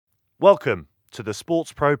Welcome to the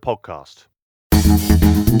Sports Pro podcast.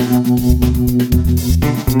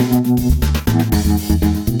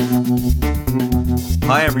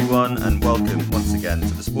 Hi everyone and welcome once again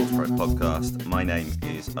to the Sports Pro podcast. My name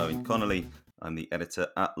is Owen Connolly. I'm the editor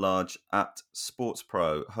at large at Sports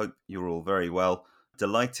Pro. Hope you're all very well.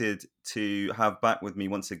 Delighted to have back with me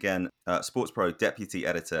once again Sports Pro deputy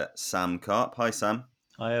editor Sam Karp. Hi Sam.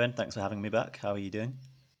 Hi Owen, thanks for having me back. How are you doing?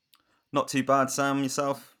 Not too bad, Sam.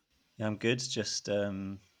 Yourself? Yeah, I'm good. Just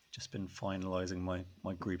been finalising my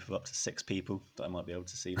group of up to 6 people that I might be able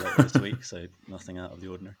to see later this week, so nothing out of the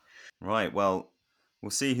ordinary. Right, well, we'll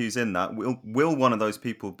see who's in that. Will one of those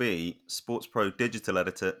people be Sports Pro digital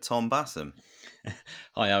editor Tom Bassam?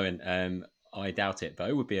 Hi Owen, I doubt it, but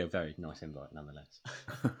it would be a very nice invite nonetheless.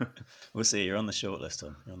 We'll see. You're on the shortlist,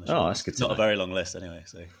 Tom. You're on the Oh, shortlist. that's good to Not know. a very long list anyway.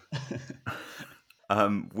 So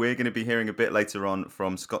We're going to be hearing a bit later on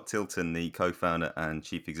from Scott Tilton, the co-founder and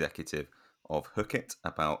chief executive of Hookit,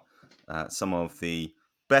 about some of the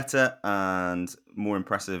better and more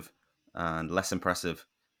impressive and less impressive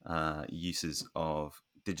uses of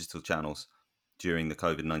digital channels during the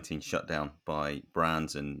COVID-19 shutdown by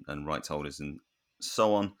brands and rights holders and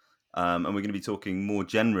so on. And we're going to be talking more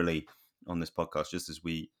generally on this podcast, just as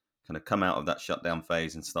we kind of come out of that shutdown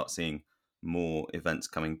phase and start seeing more events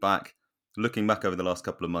coming back. Looking back over the last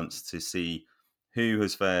couple of months to see who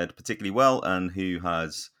has fared particularly well and who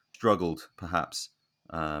has struggled perhaps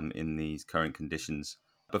in these current conditions.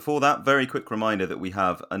 Before that, very quick reminder that we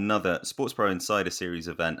have another Sports Pro Insider Series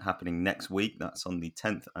event happening next week. That's on the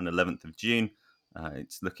 10th and 11th of June.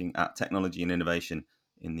 It's looking at technology and innovation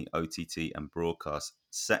in the OTT and broadcast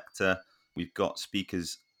sector. We've got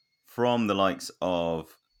speakers from the likes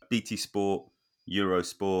of BT Sport,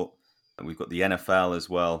 Eurosport, and we've got the NFL as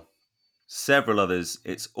well. Several others.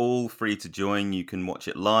 It's all free to join. You can watch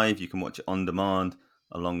it live, you can watch it on demand,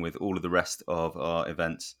 along with all of the rest of our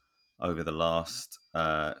events over the last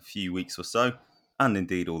few weeks or so, and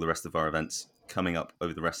indeed all the rest of our events coming up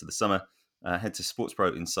over the rest of the summer. Head to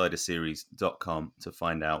sportsproinsiderseries.com to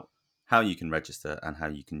find out how you can register and how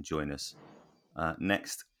you can join us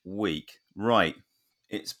next week. Right,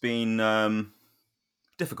 it's been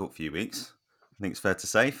difficult few weeks. I think it's fair to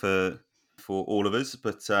say for all of us,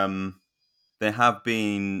 but there have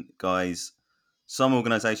been, guys, some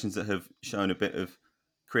organisations that have shown a bit of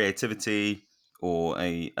creativity or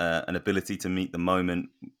an ability to meet the moment,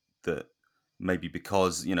 that maybe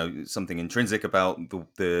because something intrinsic about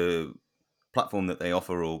the platform that they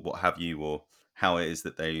offer or what have you, or how it is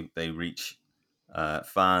that they reach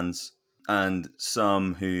fans, and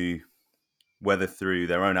some who, whether through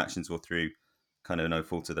their own actions or through kind of no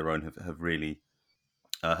fault of their own, have really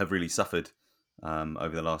suffered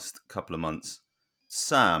over the last couple of months.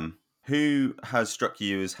 Sam, who has struck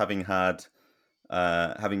you as having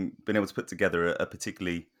been able to put together a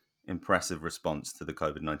particularly impressive response to the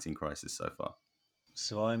COVID-19 crisis so far?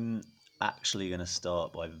 So I'm actually going to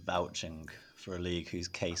start by vouching for a league whose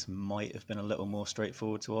case might have been a little more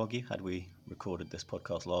straightforward to argue had we recorded this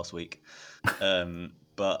podcast last week.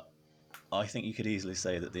 But I think you could easily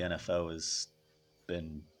say that the NFL has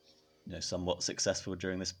been somewhat successful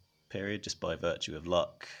during this period just by virtue of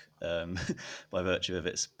luck, by virtue of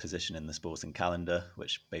its position in the sporting calendar,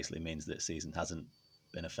 which basically means that its season hasn't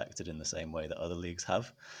been affected in the same way that other leagues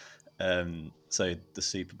have. So the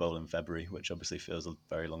Super Bowl in February, which obviously feels a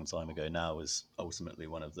very long time ago now, was ultimately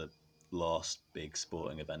one of the last big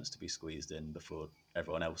sporting events to be squeezed in before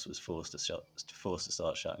everyone else was forced to start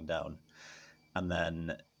shutting down. And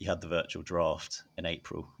then you had the virtual draft in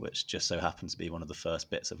April, which just so happened to be one of the first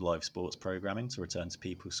bits of live sports programming to return to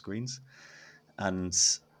people's screens. And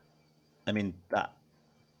I mean, that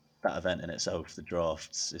event in itself, the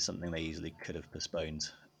drafts, is something they easily could have postponed,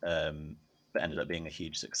 but ended up being a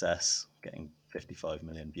huge success, getting 55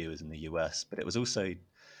 million viewers in the US. But it was also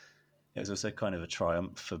kind of a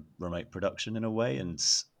triumph for remote production in a way, and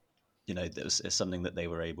it's something that they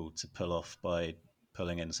were able to pull off by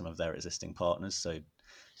pulling in some of their existing partners. So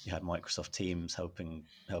you had Microsoft Teams helping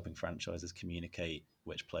franchises communicate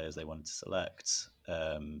which players they wanted to select.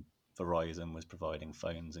 Verizon was providing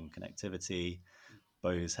phones and connectivity.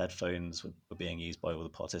 Bose headphones were being used by all the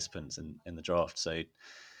participants in the draft. So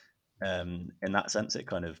in that sense, it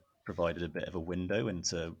kind of provided a bit of a window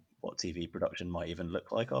into what TV production might even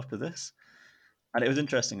look like after this. And it was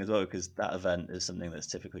interesting as well because that event is something that's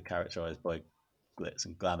typically characterized by glitz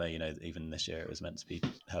and glamour. Even this year it was meant to be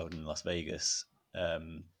held in Las Vegas.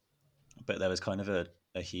 But there was kind of a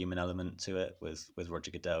human element to it with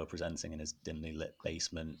Roger Goodell presenting in his dimly lit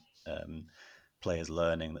basement. players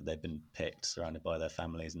learning that they've been picked, surrounded by their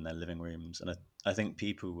families in their living rooms. And I think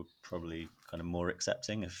people were probably kind of more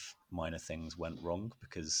accepting if minor things went wrong,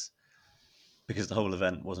 because the whole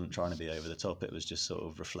event wasn't trying to be over the top. It was just sort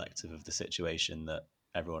of reflective of the situation that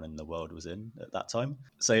everyone in the world was in at that time.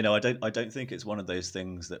 So, I don't think it's one of those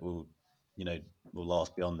things that will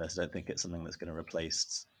last beyond this. I don't think it's something that's going to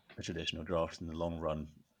replace a traditional draft in the long run.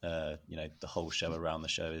 The whole show around the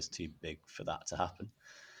show is too big for that to happen.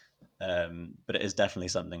 But it is definitely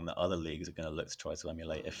something that other leagues are going to look to try to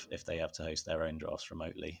emulate if they have to host their own drafts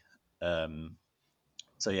remotely.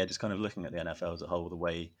 So yeah, just kind of looking at the NFL as a whole, the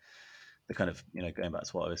way the kind of, going back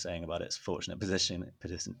to what I was saying about its fortunate positioning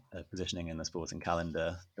in the sporting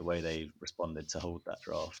calendar, the way they responded to hold that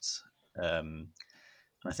draft. And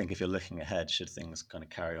I think if you're looking ahead, should things kind of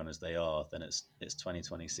carry on as they are, then its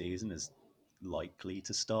 2020 season is likely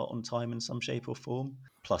to start on time in some shape or form.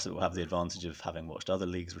 Plus, it will have the advantage of having watched other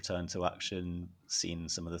leagues return to action, seen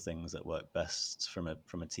some of the things that work best from a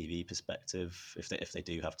TV perspective, if they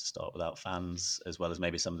do have to start without fans, as well as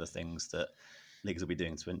maybe some of the things that leagues will be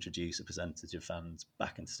doing to introduce a percentage of fans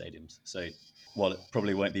back into stadiums. So while it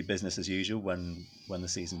probably won't be business as usual when the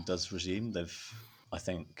season does resume, I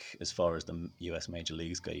think as far as the US major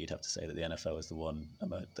leagues go, you'd have to say that the NFL is the one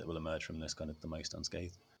that will emerge from this kind of the most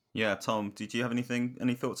unscathed. Yeah, Tom, did you have any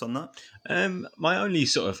thoughts on that? My only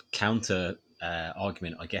sort of counter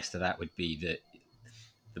argument, I guess, to that would be that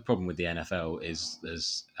the problem with the NFL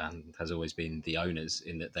and has always been the owners,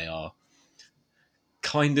 in that they are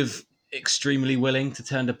kind of extremely willing to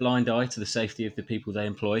turn a blind eye to the safety of the people they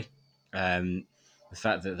employ. The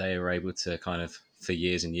fact that they are able to kind of, for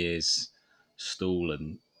years and years, stall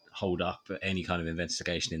and hold up any kind of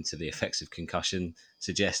investigation into the effects of concussion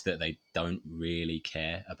suggests that they don't really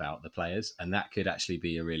care about the players, and that could actually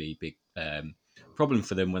be a really big problem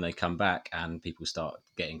for them when they come back and people start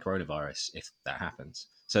getting coronavirus if that happens.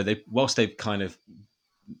 So whilst they're kind of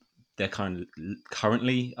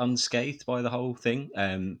currently unscathed by the whole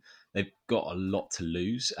thing. They've got a lot to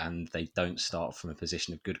lose, and they don't start from a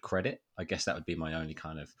position of good credit. I guess that would be my only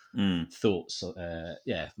kind of thoughts.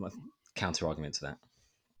 My counter argument to that.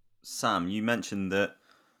 Sam, you mentioned that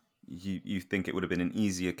you think it would have been an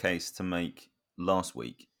easier case to make last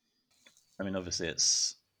week. I mean, obviously,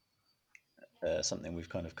 it's something we've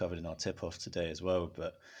kind of covered in our tip-off today as well,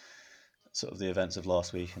 but sort of the events of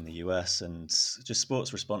last week in the US and just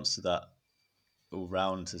sports response to that all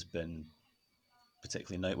round has been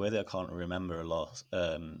particularly noteworthy. I can't remember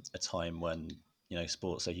a time when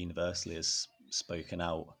sport so universally has spoken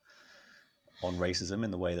out on racism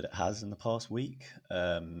in the way that it has in the past week.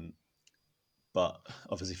 But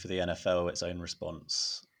obviously for the NFL, its own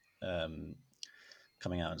response,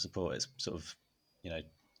 coming out in support, it's sort of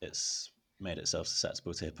it's made itself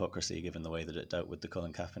susceptible to hypocrisy given the way that it dealt with the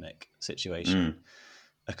Colin Kaepernick situation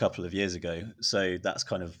a couple of years ago. So that's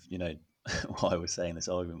kind of why I was saying this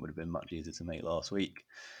argument would have been much easier to make last week,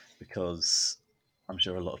 because I'm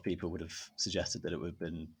sure a lot of people would have suggested that it would have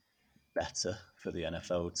been better for the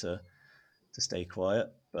NFL to stay quiet.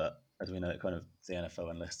 But as we know, kind of the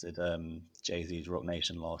NFL enlisted Jay-Z's Rock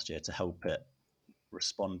Nation last year to help it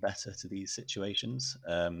respond better to these situations.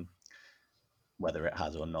 Whether it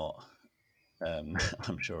has or not,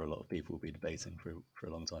 I'm sure a lot of people will be debating for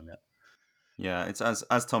a long time yet. Yeah, it's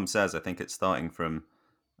as Tom says. I think it's starting from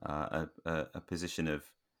a position of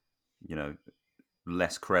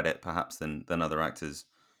less credit perhaps than other actors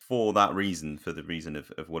for that reason, for the reason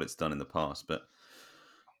of what it's done in the past. But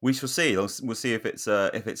we shall see. We'll see if it's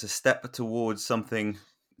a step towards something,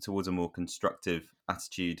 towards a more constructive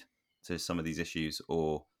attitude to some of these issues,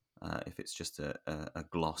 or if it's just a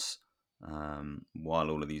gloss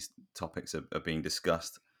while all of these topics are being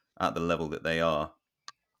discussed at the level that they are,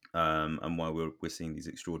 and while we're seeing these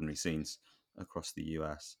extraordinary scenes across the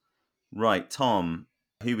US. Right, Tom,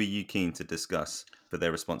 who were you keen to discuss for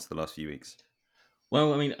their response to the last few weeks?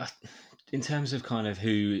 Well, I mean, in terms of kind of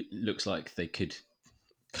who looks like they could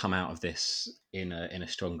come out of this in a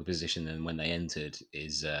stronger position than when they entered,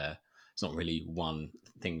 is it's not really one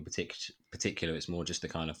thing in particular. It's more just the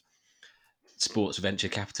kind of sports venture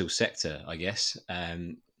capital sector, I guess.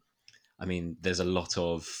 I mean, there's a lot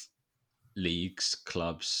of leagues,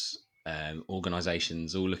 clubs,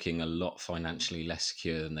 organisations all looking a lot financially less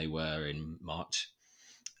secure than they were in March,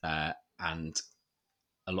 and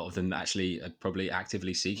a lot of them actually are probably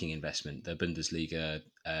actively seeking investment. The Bundesliga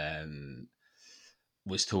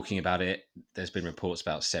was talking about it. There's been reports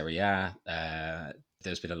about Serie A.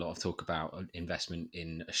 There's been a lot of talk about investment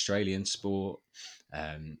in Australian sport.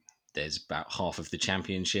 There's about half of the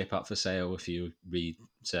championship up for sale if you read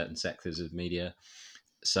certain sectors of media.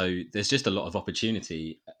 So there's just a lot of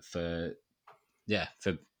opportunity for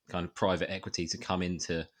for kind of private equity to come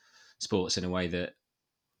into sports in a way that,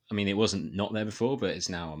 I mean, it wasn't not there before, but it's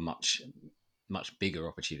now a much bigger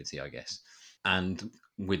opportunity, I guess. And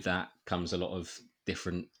with that comes a lot of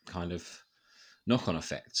different kind of knock-on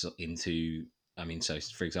effects into. I mean, so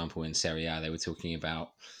for example, in Serie A, they were talking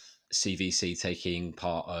about CVC taking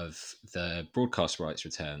part of the broadcast rights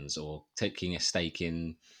returns or taking a stake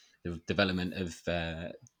in the development of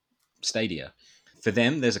stadia. For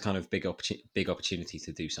them, there's a kind of big opportunity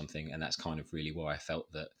to do something, and that's kind of really why I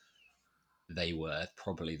felt that they were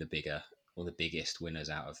probably the bigger or the biggest winners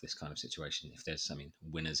out of this kind of situation. If there's, I mean,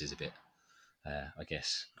 winners is a bit, I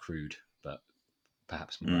guess, crude, but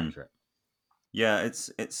perhaps more accurate. Yeah,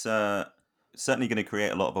 it's certainly going to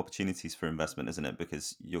create a lot of opportunities for investment, isn't it?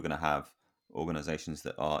 Because you're going to have organisations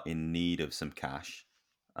that are in need of some cash,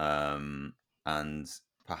 and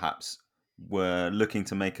perhaps were looking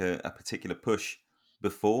to make a particular push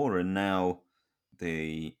before, and now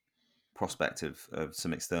the prospect of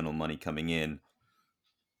some external money coming in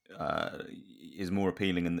uh, is more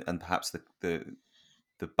appealing, and perhaps the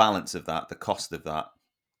balance of that, the cost of that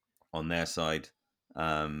on their side,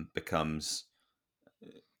 becomes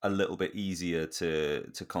a little bit easier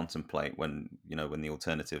to contemplate when when the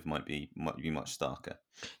alternative might be much starker.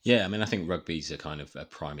 Yeah, I mean, I think rugby's a kind of a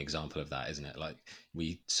prime example of that, isn't it? Like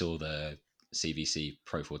we saw the CVC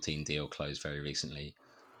Pro 14 deal close very recently.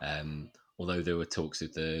 Although there were talks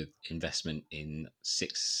of the investment in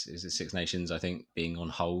Six Nations, I think, being on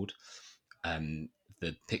hold. Um,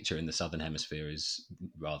 the picture in the Southern Hemisphere is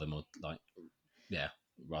rather more like, yeah,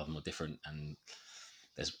 rather more different, and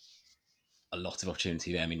there's a lot of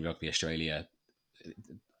opportunity there. I mean, Rugby Australia,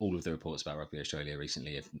 all of the reports about Rugby Australia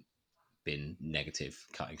recently have been negative,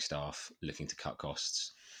 cutting staff, looking to cut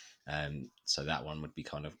costs. So that one would be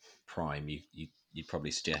kind of prime. You'd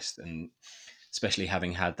probably suggest, and especially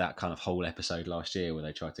having had that kind of whole episode last year where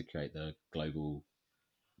they tried to create the global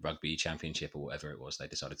rugby championship or whatever it was they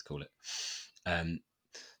decided to call it.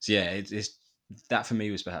 So yeah, it's that for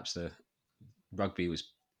me was perhaps the rugby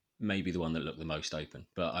was maybe the one that looked the most open.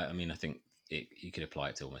 But I mean, I think you could apply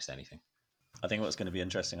it to almost anything. I think what's going to be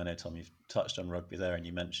interesting, I know, Tom, you've touched on rugby there and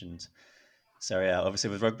you mentioned Serie A. Obviously,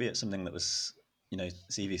 with rugby, it's something that was,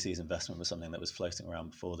 CVC's investment was something that was floating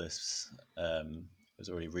around before this. It was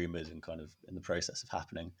already rumoured and kind of in the process of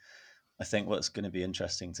happening. I think what's going to be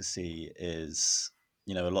interesting to see is,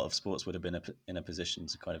 a lot of sports would have been in a position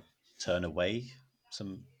to kind of turn away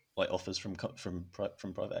some like offers from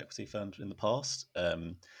private equity firms in the past,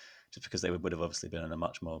 just because they would have obviously been on a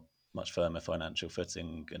much firmer financial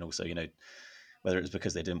footing, and also whether it's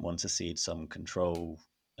because they didn't want to cede some control.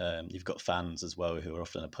 You've got fans as well who are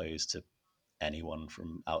often opposed to anyone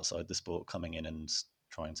from outside the sport coming in and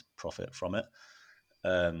trying to profit from it.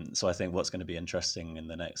 So I think what's going to be interesting in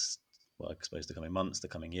the next, well, I suppose the coming months, the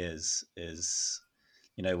coming years, is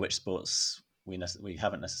which sports we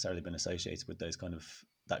haven't necessarily been associated with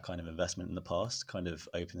that kind of investment in the past, kind of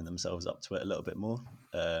opening themselves up to it a little bit more.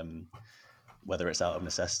 Whether it's out of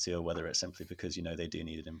necessity or whether it's simply because they do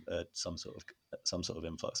need some sort of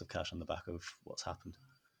influx of cash on the back of what's happened.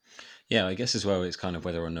 Yeah, I guess as well, it's kind of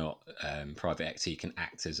whether or not private equity can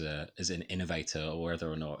act as an innovator, or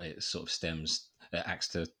whether or not it sort of acts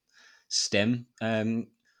to stem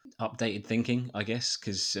updated thinking. I guess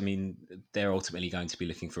because I mean they're ultimately going to be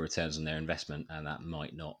looking for returns on their investment, and that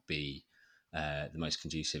might not be the most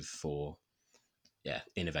conducive for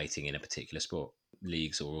innovating in a particular sport.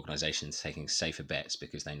 Leagues or organisations taking safer bets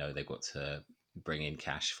because they know they've got to bring in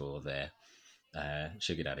cash for their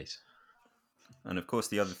sugar daddies. And of course,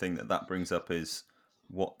 the other thing that brings up is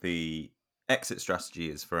what the exit strategy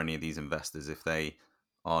is for any of these investors if they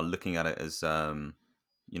are looking at it as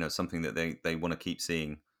something that they want to keep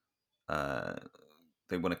seeing.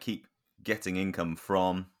 They want to keep getting income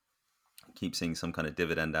from, keep seeing some kind of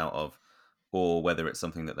dividend out of, or whether it's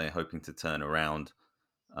something that they're hoping to turn around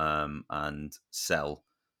and sell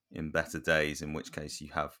in better days, in which case you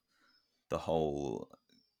have the whole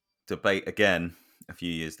debate again a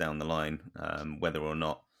few years down the line, whether or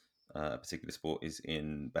not a particular sport is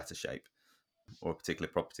in better shape or a particular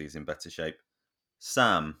property is in better shape.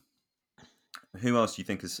 Sam, who else do you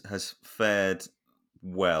think has fared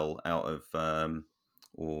well out of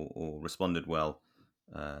or responded well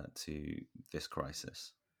to this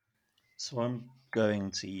crisis? So I'm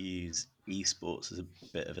going to use esports as a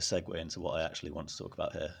bit of a segue into what I actually want to talk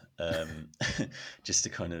about here, just to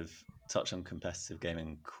kind of touch on competitive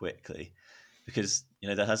gaming quickly, because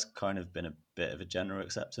there has kind of been a bit of a general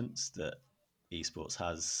acceptance that esports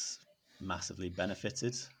has massively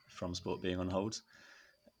benefited from sport being on hold.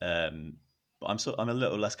 But I'm a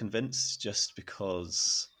little less convinced, just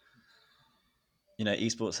because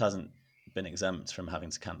esports hasn't been exempt from having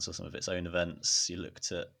to cancel some of its own events.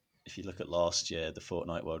 If you look at last year, the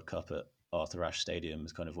Fortnite World Cup at Arthur Ashe Stadium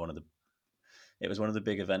was kind of it was one of the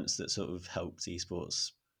big events that sort of helped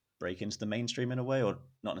esports break into the mainstream in a way, or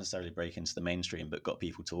not necessarily break into the mainstream, but got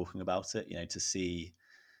people talking about it. To see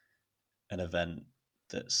an event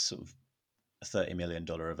that's sort of a $30 million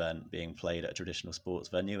event being played at a traditional sports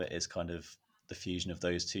venue, it is kind of the fusion of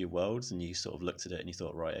those two worlds. And you sort of looked at it and you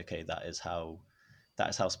thought, right, okay, that is how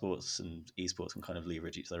sports and esports can kind of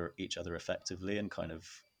leverage each other effectively and kind of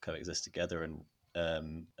coexist together and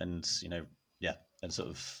yeah, and sort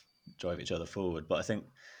of drive each other forward. But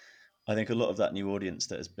I think a lot of that new audience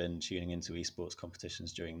that has been tuning into esports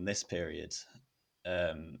competitions during this period,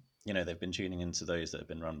 they've been tuning into those that have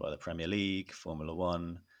been run by the Premier League, Formula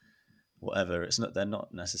One, whatever. It's not they're not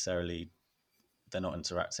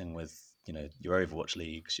interacting with your Overwatch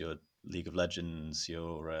leagues, your League of Legends,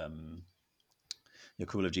 your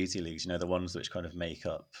Call of Duty leagues. The ones which kind of make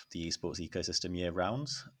up the esports ecosystem year round.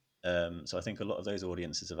 So I think a lot of those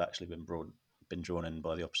audiences have actually been drawn in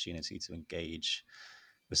by the opportunity to engage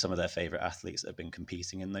with some of their favorite athletes that have been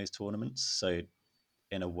competing in those tournaments. So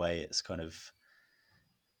in a way, it's kind of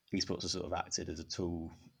esports has sort of acted as a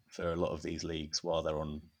tool for a lot of these leagues while they're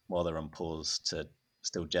on pause to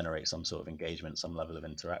still generate some sort of engagement, some level of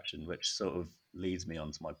interaction, which sort of leads me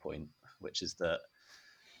on to my point, which is that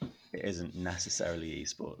it isn't necessarily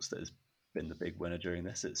esports that has been the big winner during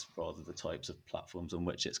this. It's rather the types of platforms on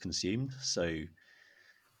which it's consumed. So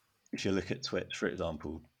if you look at Twitch, for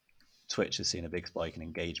example, Twitch has seen a big spike in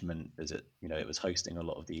engagement as it was hosting a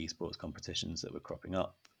lot of the esports competitions that were cropping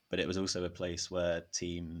up, but it was also a place where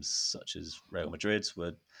teams such as Real Madrid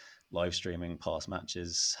were live streaming past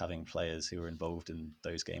matches, having players who were involved in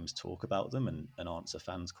those games talk about them and answer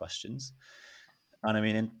fans' questions. And I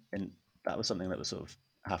mean, that was something that was sort of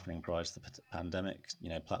happening prior to the pandemic.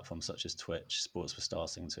 Platforms such as Twitch, sports were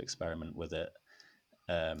starting to experiment with it.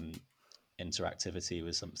 Um, Interactivity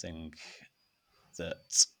was something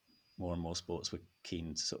that more and more sports were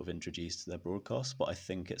keen to sort of introduce to their broadcast. But I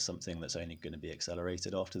think it's something that's only going to be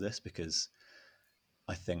accelerated after this, because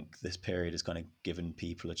I think this period has kind of given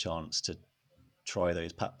people a chance to try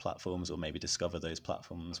those platforms, or maybe discover those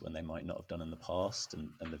platforms when they might not have done in the past, and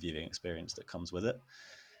the viewing experience that comes with it.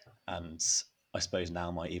 And I suppose now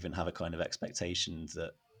might even have a kind of expectation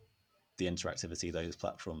that the interactivity those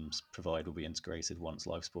platforms provide will be integrated once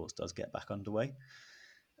live sports does get back underway.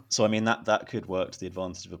 So I mean that could work to the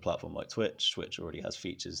advantage of a platform like Twitch. Twitch already has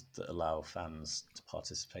features that allow fans to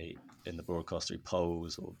participate in the broadcast through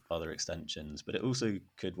polls or other extensions, but it also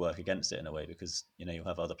could work against it in a way, because you'll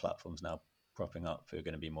have other platforms now cropping up who are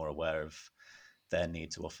going to be more aware of their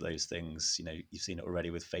need to offer those things. You've seen it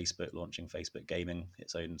already with Facebook launching Facebook Gaming,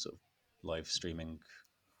 its own sort of live streaming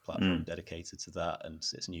platform dedicated to that, and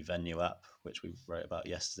its new venue app, which we wrote about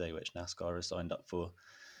yesterday, which NASCAR has signed up for,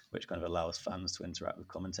 which kind of allows fans to interact with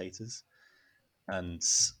commentators. And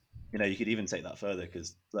you could even take that further,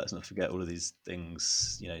 because let's not forget all of these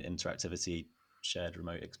things. Interactivity, shared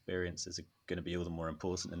remote experiences are going to be all the more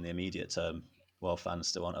important in the immediate term, while fans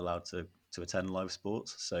still aren't allowed to attend live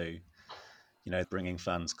sports. So bringing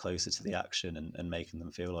fans closer to the action and making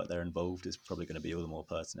them feel like they're involved is probably going to be all the more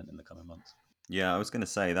pertinent in the coming months. Yeah, I was going to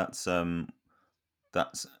say that's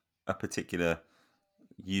a particular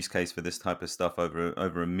use case for this type of stuff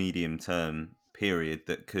over a medium term period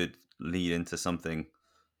that could lead into something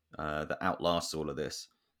that outlasts all of this.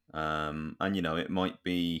 And it might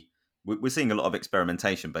be we're seeing a lot of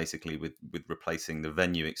experimentation basically with replacing the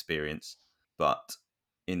venue experience, but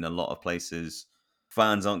in a lot of places,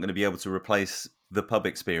 fans aren't going to be able to replace the pub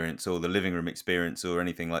experience or the living room experience or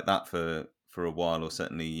anything like that for a while, or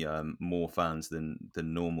certainly more fans than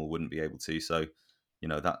normal wouldn't be able to. So,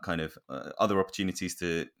 that kind of other opportunities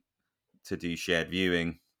to do shared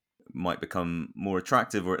viewing might become more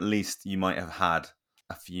attractive, or at least you might have had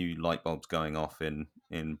a few light bulbs going off in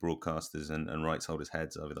broadcasters and rights holders'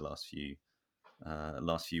 heads over the last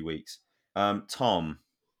few weeks. Tom,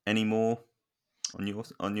 any more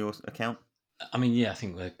on your account? I mean, yeah, I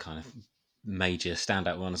think the kind of major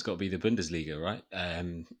standout one has got to be the Bundesliga, right?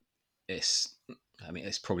 It's, I mean,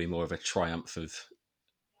 it's probably more of a triumph of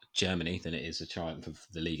Germany than it is a triumph of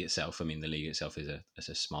the league itself. I mean, the league itself is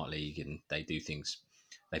a smart league, and they do things.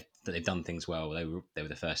 They've done things well. They were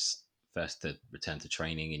the first to return to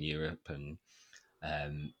training in Europe, and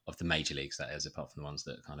of the major leagues, that is, apart from the ones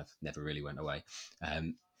that kind of never really went away.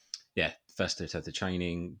 Yeah, first to return to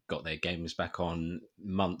training, got their games back on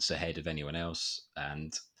months ahead of anyone else,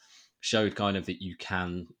 and showed kind of that you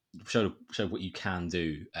can show what you can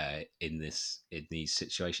do in these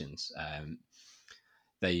situations.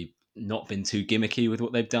 They not been too gimmicky with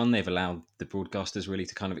what they've done. They've allowed the broadcasters really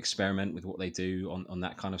to kind of experiment with what they do on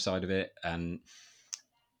that kind of side of it. And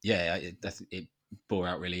yeah, it bore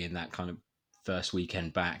out really in that kind of first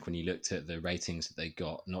weekend back when you looked at the ratings that they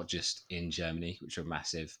got, not just in Germany, which were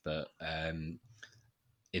massive, but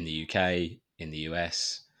in the UK, in the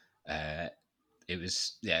US. It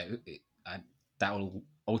was, that will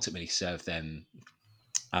ultimately serve them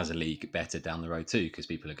as a league better down the road too, because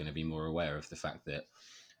people are going to be more aware of the fact that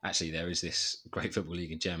actually there is this great football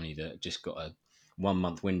league in Germany that just got a 1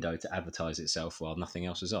 month window to advertise itself while nothing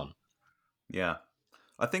else is on. Yeah,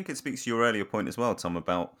 I think it speaks to your earlier point as well, Tom,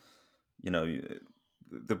 about the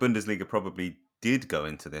Bundesliga probably did go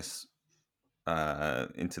into this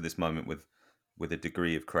moment with a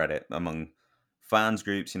degree of credit among fans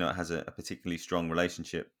groups. It has a particularly strong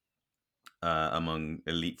relationship among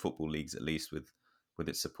elite football leagues, at least with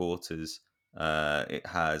its supporters. It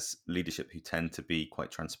has leadership who tend to be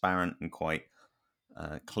quite transparent and quite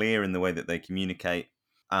clear in the way that they communicate.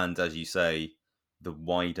 And as you say, the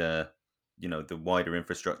wider, the wider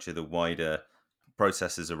infrastructure, the wider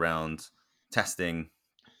processes around testing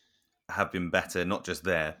have been better, not just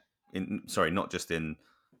not just in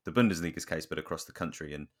the Bundesliga's case, but across the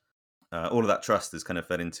country. And all of that trust has kind of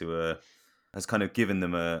fed into has kind of given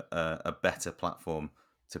them a better platform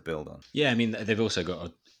to build on. Yeah, I mean, they've also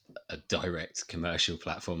got a direct commercial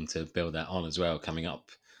platform to build that on as well. Coming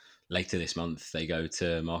up later this month, they go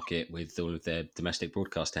to market with all of their domestic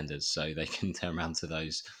broadcast tenders, so they can turn around to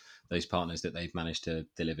those partners that they've managed to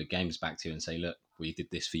deliver games back to and say, look, we did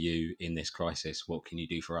this for you in this crisis. What can you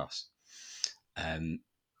do for us?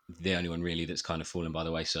 The only one really that's kind of fallen by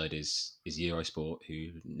the wayside is Eurosport, who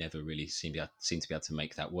never really seem to be able to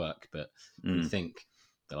make that work. But you think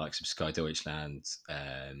the likes of Sky Deutschland,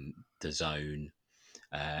 The Zone,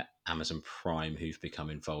 Amazon Prime, who've become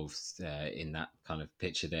involved in that kind of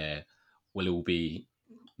picture there, will all be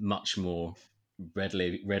much more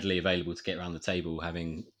readily available to get around the table,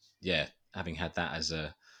 having had that as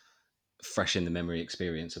a fresh in the memory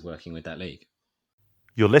experience of working with that league.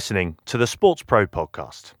 You're listening to the Sports Pro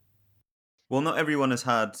podcast. Well, not everyone has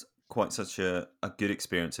had quite such a good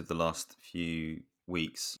experience of the last few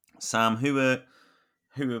weeks. Sam, who are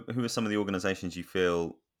some of the organisations you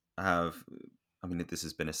feel have? I mean, this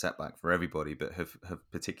has been a setback for everybody, but have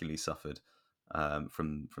particularly suffered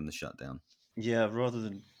from the shutdown. Yeah, rather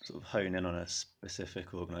than sort of hone in on a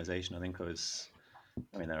specific organisation, I think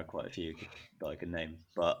there are quite a few that I can name,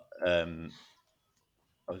 but I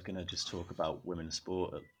was going to just talk about women's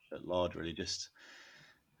sport at large, really, just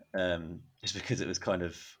because it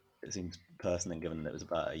seems personal, given that it was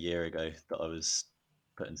about a year ago that I was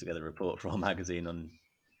putting together a report for our magazine on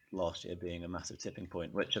last year being a massive tipping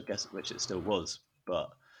point, which it still was, but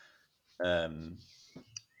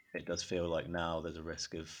it does feel like now there's a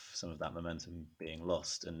risk of some of that momentum being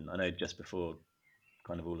lost. And I know just before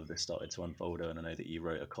kind of all of this started to unfold, and I know that you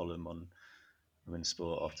wrote a column on women's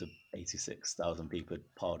sport after 86,000 people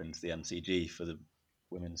had piled into the MCG for the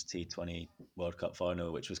women's T20 World Cup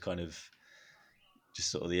final, which was kind of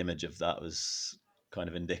just sort of the image of that was kind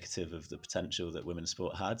of indicative of the potential that women's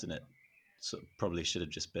sport had, and it sort of probably should have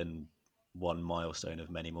just been one milestone of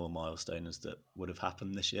many more milestones that would have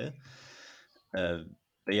happened this year.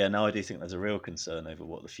 But yeah, now I do think there's a real concern over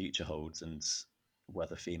what the future holds and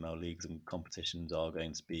whether female leagues and competitions are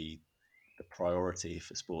going to be the priority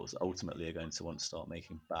for sports that ultimately are going to want to start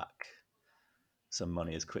making back some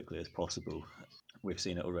money as quickly as possible. We've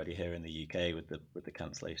seen it already here in the UK with the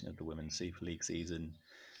cancellation of the Women's Super League season.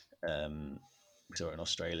 We saw it in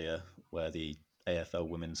Australia where the AFL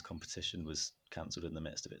women's competition was cancelled in the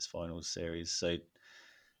midst of its finals series. So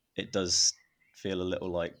it does feel a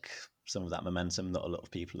little like some of that momentum that a lot of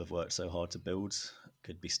people have worked so hard to build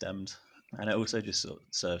could be stemmed. And it also just sort of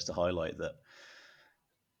serves to highlight that,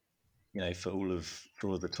 for all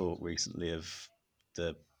of the talk recently of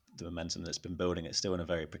the momentum that's been building, it's still in a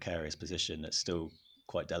very precarious position. It's still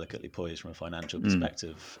quite delicately poised from a financial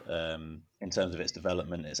perspective. In terms of its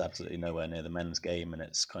development, it's absolutely nowhere near the men's game, and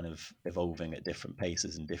it's kind of evolving at different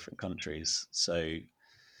paces in different countries. So,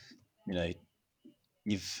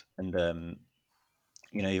 you've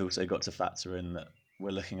also got to factor in that we're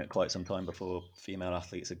looking at quite some time before female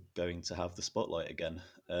athletes are going to have the spotlight again.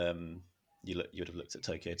 You would have looked at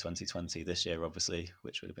Tokyo 2020 this year, obviously,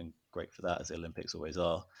 which would have been great for that, as the Olympics always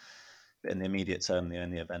are. But in the immediate term, the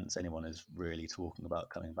only events anyone is really talking about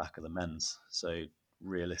coming back are the men's. So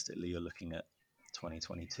realistically, you're looking at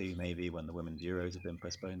 2022 maybe, when the Women's Euros have been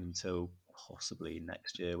postponed until possibly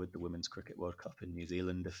next year with the Women's Cricket World Cup in New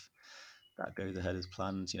Zealand, if that goes ahead as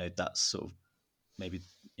planned. That's sort of maybe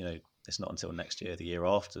it's not until next year, the year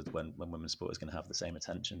after, when women's sport is going to have the same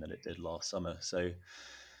attention that it did last summer. So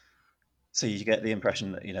you get the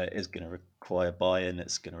impression that it is going to require buy-in,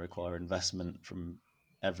 it's going to require investment from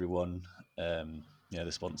everyone,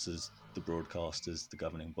 the sponsors, the broadcasters, the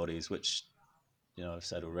governing bodies, which I've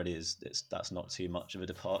said already that's not too much of a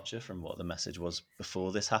departure from what the message was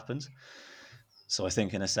before this happened. So I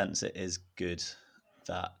think in a sense it is good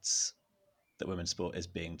that women's sport is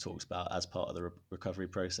being talked about as part of the recovery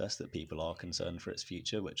process, that people are concerned for its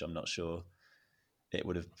future, which I'm not sure it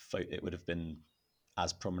would have been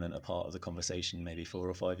as prominent a part of the conversation maybe 4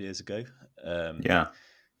 or 5 years ago. Yeah.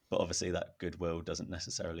 But obviously that goodwill doesn't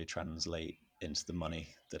necessarily translate into the money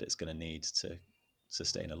that it's going to need to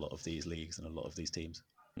sustain a lot of these leagues and a lot of these teams.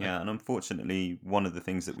 Yeah, and unfortunately, one of the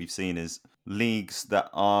things that we've seen is leagues that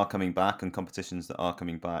are coming back and competitions that are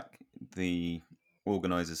coming back, the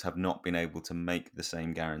organisers have not been able to make the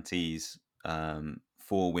same guarantees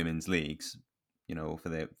for women's leagues, or for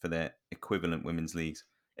their equivalent women's leagues,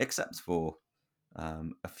 except for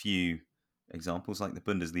a few examples like the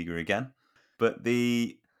Bundesliga again. But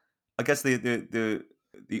I guess the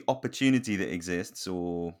opportunity that exists,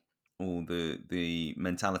 or the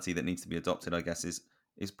mentality that needs to be adopted, I guess,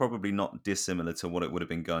 is probably not dissimilar to what it would have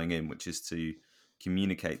been going in, which is to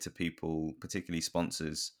communicate to people, particularly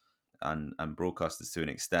sponsors and broadcasters to an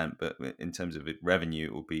extent, but in terms of revenue,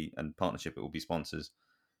 it will be, and partnership, it will be sponsors,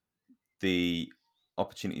 the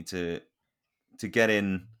opportunity to get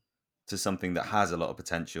in to something that has a lot of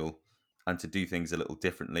potential and to do things a little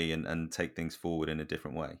differently and take things forward in a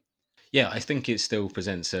different way. Yeah, I think it still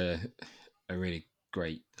presents a really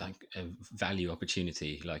great a value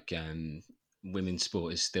opportunity. Women's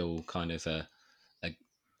sport is still kind of a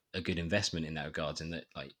good investment in that regards, and that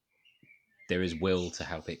there is will to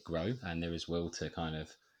help it grow, and there is will to kind of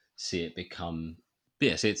see it become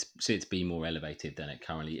see it be more elevated than it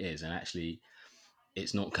currently is, and actually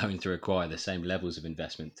it's not going to require the same levels of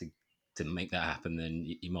investment to make that happen than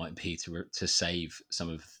you might be to save some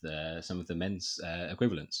of the men's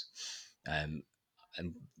equivalents, and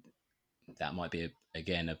that might be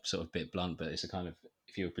again a sort of bit blunt, but it's a kind of,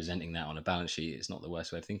 if you were presenting that on a balance sheet, it's not the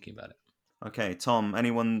worst way of thinking about it. Okay, Tom,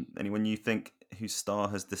 anyone you think whose star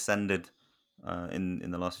has descended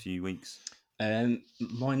in the last few weeks?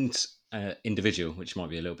 Mine's individual, which might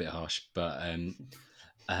be a little bit harsh, but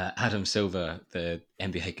Adam Silver, the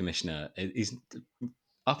NBA commissioner, is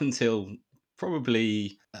up until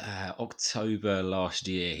probably October last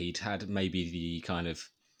year, he'd had maybe the kind of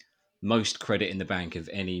most credit in the bank of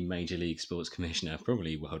any major league sports commissioner,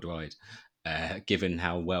 probably worldwide, given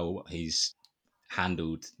how well he's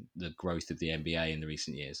handled the growth of the NBA in the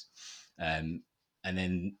recent years. And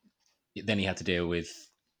then he had to deal with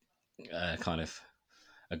kind of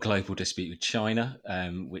a global dispute with China,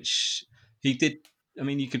 which he did. I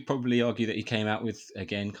mean, you could probably argue that he came out with,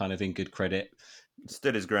 again, kind of in good credit.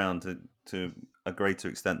 Stood his ground to a greater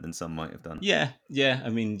extent than some might have done. Yeah. I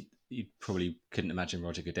mean, you probably couldn't imagine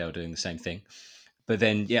Roger Goodell doing the same thing. But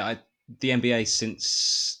then, the NBA,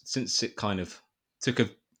 since it kind of took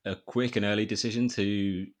a quick and early decision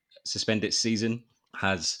to suspend its season,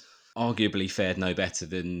 has arguably fared no better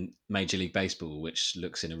than Major League Baseball, which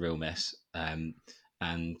looks in a real mess. And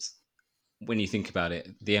when you think about it,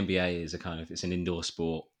 the NBA is it's an indoor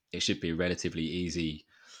sport. It should be a relatively easy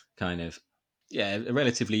a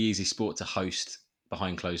relatively easy sport to host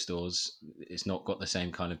behind closed doors. It's not got the same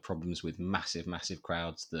kind of problems with massive, massive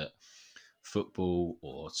crowds that football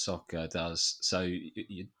or soccer does. So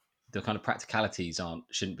the kind of practicalities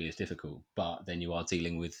shouldn't be as difficult. But then you are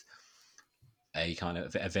dealing with a kind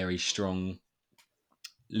of a very strong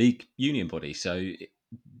league union body. So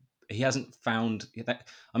he hasn't found that.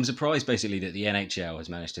 I'm surprised basically that the NHL has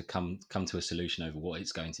managed to come to a solution over what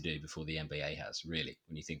it's going to do before the NBA has, really,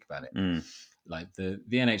 when you think about it. Like the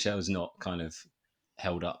NHL is not kind of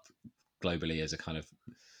held up globally as a kind of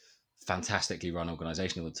fantastically run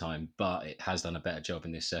organization all the time, but it has done a better job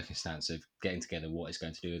in this circumstance of getting together what it's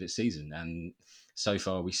going to do with its season. And so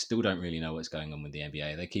far, we still don't really know what's going on with the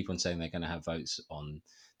NBA. They keep on saying they're going to have votes on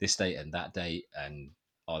this date and that date, and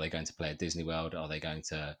are they going to play at Disney World? Are they going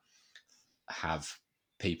to have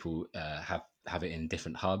people have it in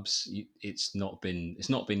different hubs? It's not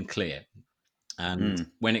been clear. And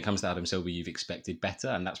when it comes to Adam Silver, you've expected better,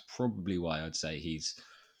 and that's probably why I'd say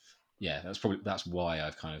that's why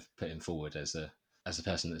I've kind of put him forward as the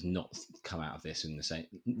person that's not come out of this in the same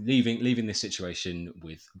leaving this situation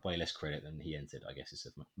with way less credit than he entered. I guess is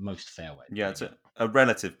the most fair way. Yeah, it's a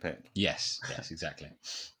relative pick. Yes, exactly.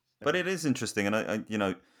 But it is interesting, and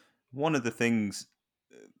I one of the things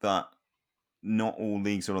that not all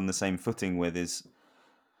leagues are on the same footing with is,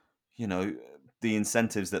 the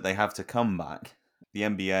incentives that they have to come back. The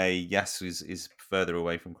NBA, yes, is further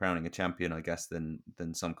away from crowning a champion, I guess, than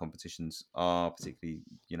some competitions are, particularly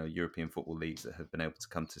European football leagues that have been able to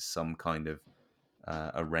come to some kind of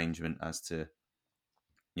arrangement as to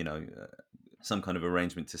some kind of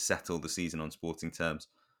arrangement to settle the season on sporting terms.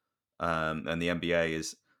 And the NBA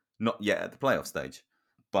is not yet at the playoff stage,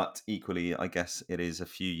 but equally, I guess it is a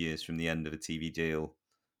few years from the end of a TV deal,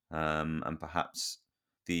 and perhaps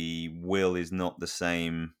the will is not the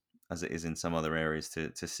same as it is in some other areas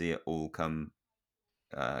to see it all come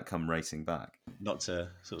racing back. Not to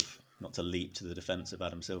leap to the defence of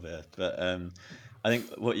Adam Silver, but I think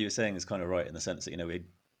what you were saying is kind of right in the sense that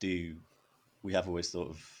we have always thought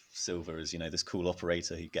of Silver as this cool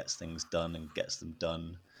operator who gets things done and gets them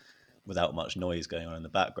done without much noise going on in the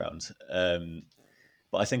background.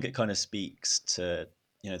 But I think it kind of speaks to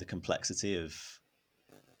the complexity of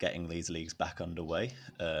getting these leagues back underway.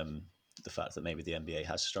 The fact that maybe the NBA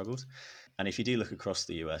has struggled, and if you do look across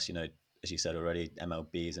the US, as you said already,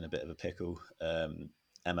 MLB is in a bit of a pickle.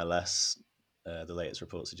 MLS, the latest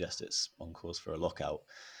report suggests it's on course for a lockout,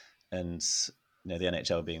 and the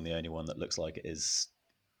NHL being the only one that looks like it has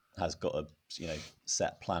got a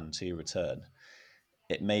set plan to return.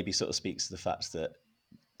 It maybe sort of speaks to the fact that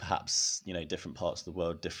perhaps different parts of the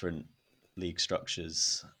world, different league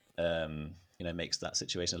structures, makes that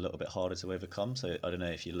situation a little bit harder to overcome. So I don't know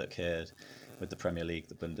if you look here with the Premier League,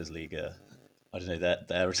 the Bundesliga, I don't know,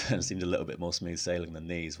 their return seemed a little bit more smooth sailing than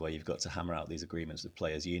these, where you've got to hammer out these agreements with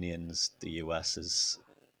players' unions. The US as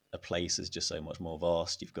a place is just so much more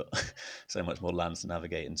vast. You've got so much more land to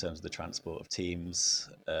navigate in terms of the transport of teams.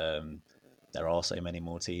 There are so many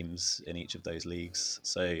more teams in each of those leagues.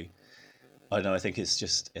 So I don't know. I think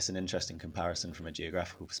it's an interesting comparison from a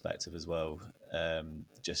geographical perspective as well.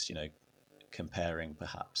 Comparing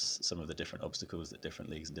perhaps some of the different obstacles that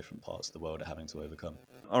different leagues in different parts of the world are having to overcome.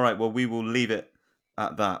 All right, well, we will leave it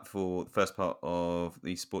at that for the first part of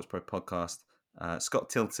the Sports Pro podcast. Scott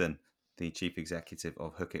Tilton, the chief executive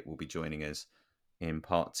of Hookit, will be joining us in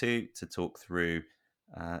part 2 to talk through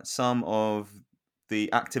some of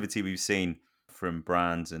the activity we've seen from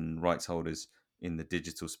brands and rights holders in the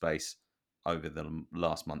digital space over the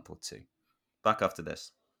last month or two. Back after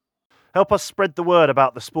this. Help us spread the word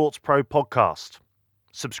about the Sports Pro podcast.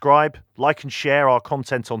 Subscribe, like and share our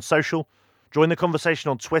content on social. Join the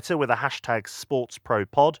conversation on Twitter with the hashtag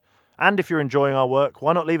SportsProPod. And if you're enjoying our work,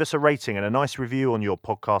 why not leave us a rating and a nice review on your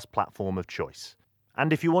podcast platform of choice.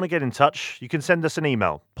 And if you want to get in touch, you can send us an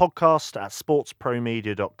email,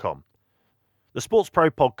 podcast@sportspromedia.com. The Sports Pro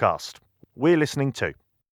podcast. We're listening too.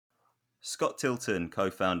 Scott Tilton,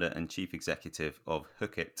 co-founder and chief executive of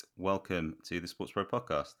Hookit. Welcome to the Sports Pro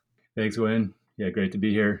podcast. Thanks, Wayne. Yeah, great to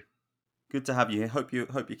be here. Good to have you here. Hope you're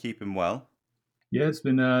keeping well. Yeah, it's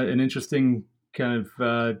been an interesting kind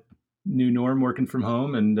of new norm working from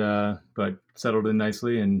home, and but settled in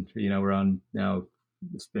nicely. And we're on now.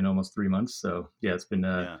 It's been almost 3 months, so yeah, it's been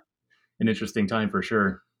an interesting time for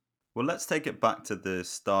sure. Well, let's take it back to the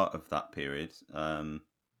start of that period. When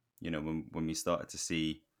we started to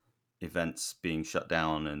see events being shut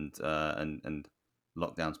down and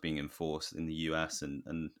lockdowns being enforced in the US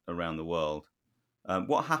and around the world.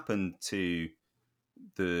 What happened to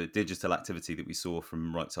the digital activity that we saw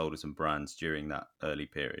from rights holders and brands during that early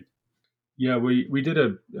period? Yeah, we did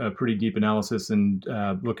a pretty deep analysis and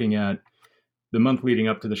looking at the month leading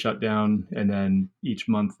up to the shutdown and then each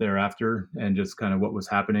month thereafter, and just kind of what was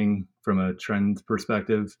happening from a trend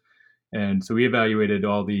perspective. And so we evaluated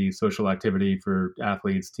all the social activity for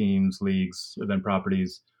athletes, teams, leagues, event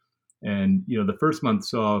properties. And, the first month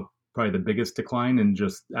saw probably the biggest decline in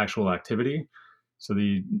just actual activity. So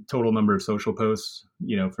the total number of social posts,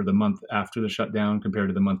 for the month after the shutdown compared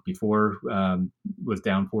to the month before was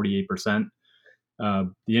down 48%.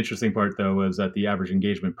 The interesting part, though, was that the average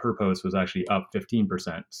engagement per post was actually up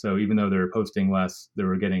 15%. So even though they were posting less, they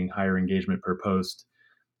were getting higher engagement per post.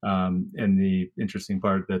 And the interesting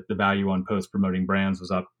part that the value on post promoting brands was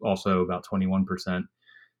up also about 21%.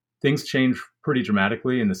 Things changed pretty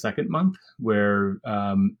dramatically in the second month, where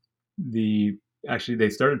they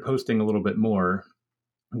started posting a little bit more,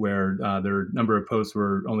 where their number of posts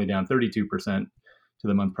were only down 32% to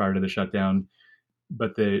the month prior to the shutdown,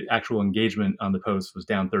 but the actual engagement on the posts was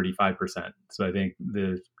down 35%. So I think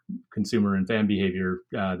the consumer and fan behavior,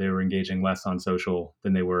 they were engaging less on social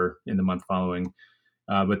than they were in the month following.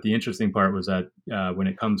 But the interesting part was that when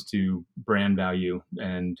it comes to brand value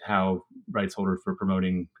and how rights holders were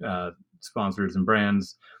promoting sponsors and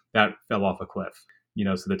brands, that fell off a cliff.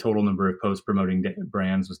 So the total number of posts promoting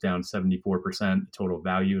brands was down 74%. The total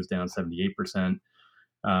value was down 78%.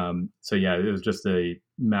 So yeah, it was just a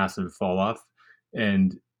massive fall off.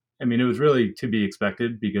 And I mean, it was really to be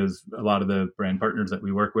expected because a lot of the brand partners that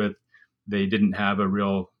we work with, they didn't have a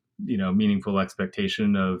real, meaningful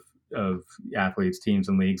expectation of athletes, teams,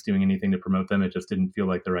 and leagues doing anything to promote them. It just didn't feel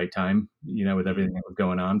like the right time, with everything that was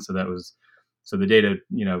going on. So the data,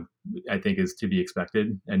 I think is to be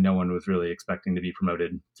expected, and no one was really expecting to be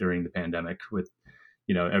promoted during the pandemic. With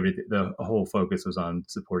everything, the whole focus was on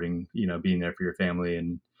supporting, being there for your family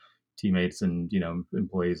and teammates and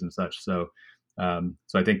employees and such. So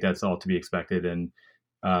I think that's all to be expected. And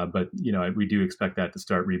but we do expect that to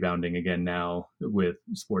start rebounding again now with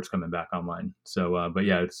sports coming back online. So but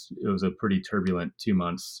yeah, it was a pretty turbulent 2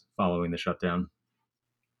 months following the shutdown.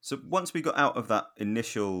 So once we got out of that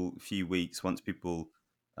initial few weeks, once people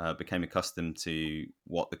became accustomed to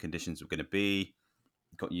what the conditions were going to be,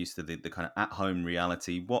 got used to the kind of at-home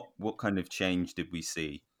reality, what kind of change did we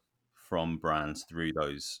see from brands through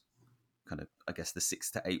those kind of, I guess, the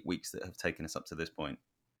 6 to 8 weeks that have taken us up to this point?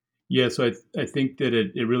 Yeah, so I think that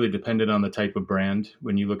it really depended on the type of brand.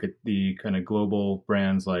 When you look at the kind of global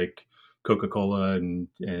brands like Coca-Cola and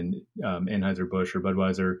Anheuser-Busch or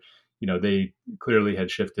Budweiser, they clearly had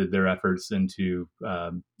shifted their efforts into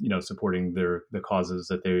supporting the causes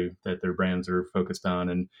that their brands are focused on,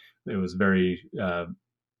 and it was very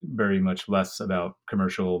much less about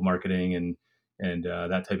commercial marketing and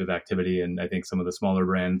that type of activity. And I think some of the smaller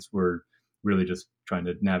brands were really just trying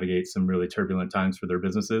to navigate some really turbulent times for their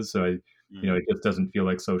businesses. So it just doesn't feel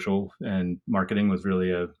like social and marketing was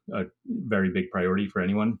really a very big priority for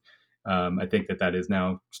anyone. I think that is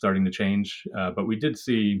now starting to change, but we did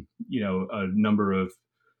see a number of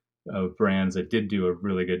brands that did do a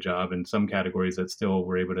really good job in some categories that still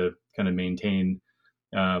were able to kind of maintain.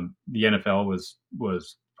 The NFL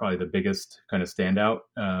was probably the biggest kind of standout.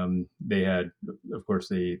 They had, of course,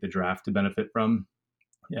 the draft to benefit from,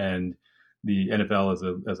 and the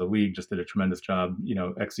NFL as a league just did a tremendous job,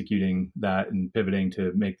 executing that and pivoting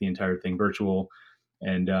to make the entire thing virtual.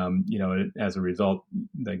 And as a result,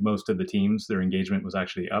 like most of the teams, their engagement was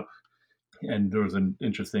actually up. And there was an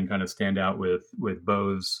interesting kind of standout with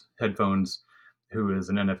Bose headphones, who is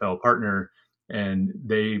an NFL partner, and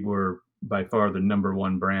they were by far the number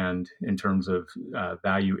one brand in terms of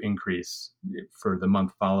value increase for the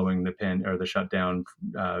month following the shutdown,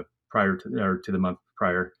 prior to the month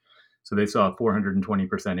prior. So they saw a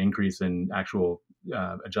 420% increase in actual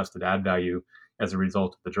adjusted ad value as a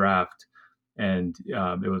result of the draft. And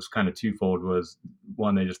it was kind of twofold. Was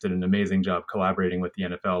one, they just did an amazing job collaborating with the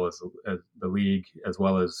NFL as the league, as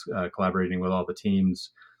well as collaborating with all the teams.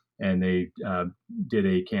 And they did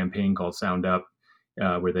a campaign called Sound Up,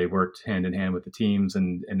 where they worked hand in hand with the teams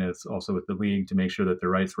and it's also with the league to make sure that their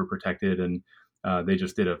rights were protected. And they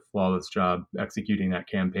just did a flawless job executing that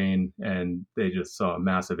campaign, and they just saw a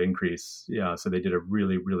massive increase. Yeah, so they did a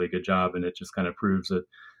really, really good job, and it just kind of proves that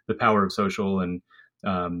the power of social and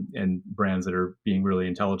brands that are being really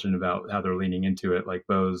intelligent about how they're leaning into it, like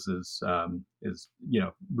Bose, is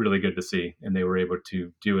really good to see, and they were able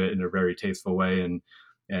to do it in a very tasteful way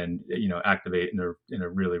and activate in a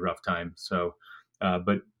really rough time. So,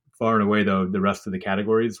 but far and away though, the rest of the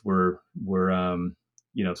categories were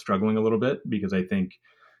struggling a little bit because I think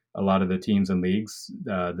a lot of the teams and leagues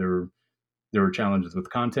there were challenges with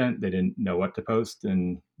content. They didn't know what to post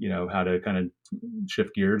and how to kind of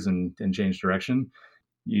shift gears and change direction.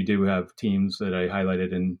 You do have teams that I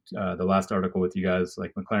highlighted in the last article with you guys,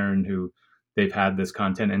 like McLaren, who they've had this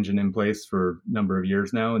content engine in place for a number of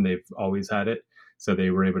years now, and they've always had it. So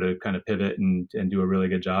they were able to kind of pivot and do a really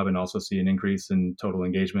good job, and also see an increase in total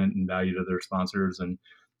engagement and value to their sponsors. And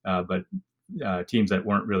but teams that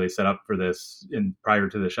weren't really set up for this prior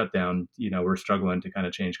to the shutdown, were struggling to kind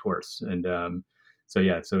of change course. And so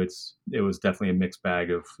it was definitely a mixed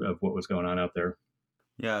bag of what was going on out there.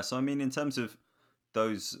 Yeah, so I mean, in terms of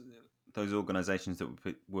those organizations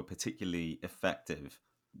that were particularly effective,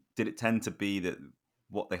 did it tend to be that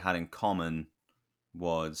what they had in common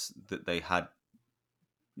was that they had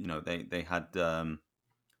they had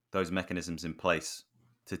those mechanisms in place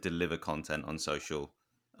to deliver content on social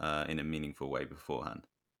in a meaningful way beforehand?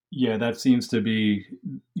 Yeah, that seems to be,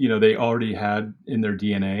 they already had in their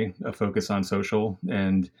DNA a focus on social,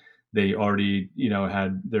 and they already,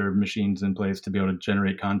 had their machines in place to be able to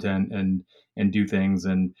generate content and do things.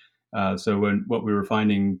 And so what we were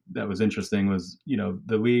finding that was interesting was,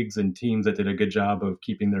 the leagues and teams that did a good job of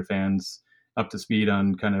keeping their fans up to speed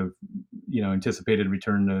on kind of, anticipated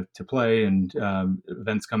return to play and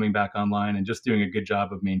events coming back online, and just doing a good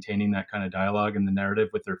job of maintaining that kind of dialogue and the narrative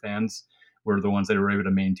with their fans were the ones that were able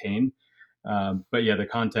to maintain. But yeah, the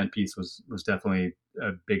content piece was definitely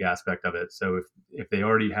a big aspect of it. So if they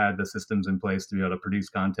already had the systems in place to be able to produce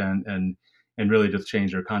content and really just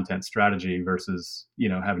change their content strategy versus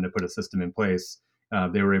having to put a system in place.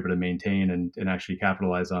 They were able to maintain and actually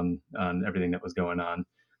capitalize on everything that was going on.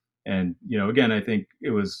 And again, I think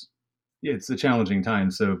it's a challenging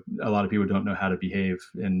time. So a lot of people don't know how to behave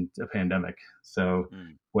in a pandemic. So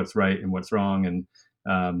what's right and what's wrong, and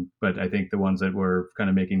but I think the ones that were kind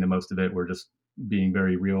of making the most of it were just being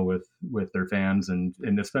very real with their fans, and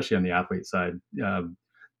especially on the athlete side,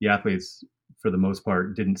 the athletes for the most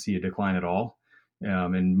part didn't see a decline at all.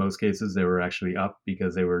 In most cases, they were actually up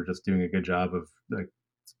because they were just doing a good job of like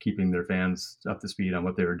keeping their fans up to speed on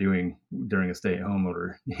what they were doing during a stay-at-home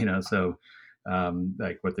order. So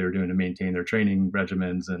like what they were doing to maintain their training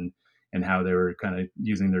regimens and how they were kind of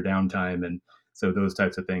using their downtime, and so those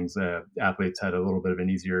types of things. Athletes had a little bit of an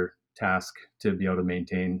easier task to be able to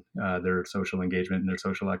maintain their social engagement and their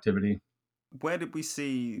social activity. Where did we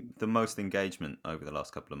see the most engagement over the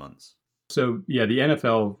last couple of months? So yeah, the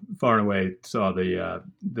NFL far and away saw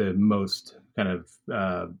the most kind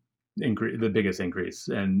of increase, the biggest increase,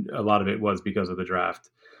 and a lot of it was because of the draft.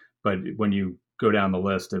 But when you go down the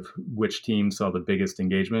list of which teams saw the biggest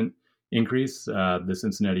engagement increase, the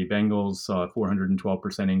Cincinnati Bengals saw a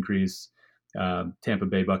 412% increase. Tampa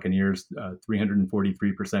Bay Buccaneers,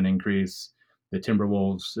 343% increase. The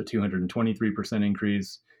Timberwolves, a 223%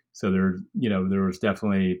 increase. So there was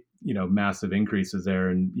definitely massive increases there,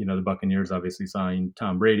 and the Buccaneers obviously signed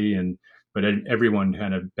Tom Brady, but everyone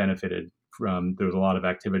kind of benefited from. There was a lot of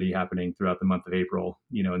activity happening throughout the month of April,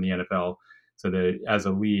 in the NFL. So that as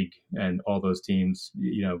a league and all those teams,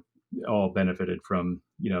 all benefited from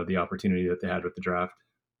the opportunity that they had with the draft.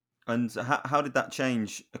 And how did that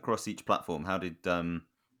change across each platform? How did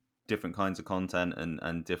different kinds of content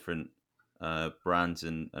and different brands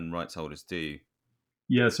and rights holders do?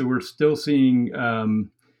 Yeah, so we're still seeing,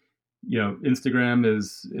 Instagram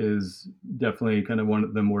is definitely kind of one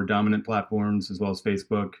of the more dominant platforms, as well as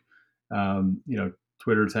Facebook.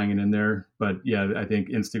 Twitter's hanging in there, but yeah, I think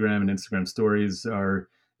Instagram and Instagram Stories are,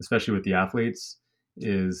 especially with the athletes,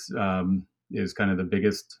 is kind of the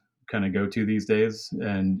biggest kind of go-to these days.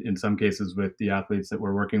 And in some cases, with the athletes that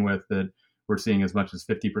we're working with, that we're seeing as much as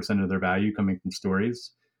 50% of their value coming from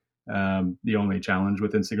stories. The only challenge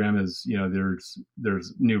with Instagram is,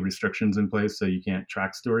 there's new restrictions in place, so you can't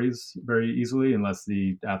track stories very easily unless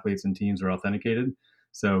the athletes and teams are authenticated.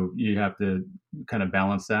 So you have to kind of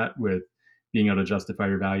balance that with being able to justify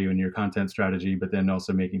your value in your content strategy, but then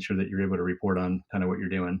also making sure that you're able to report on kind of what you're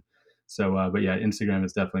doing. So, but yeah, Instagram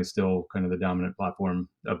is definitely still kind of the dominant platform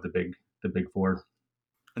of the big four.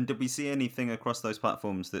 And did we see anything across those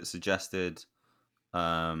platforms that suggested,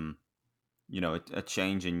 a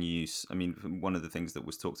change in use? I mean, one of the things that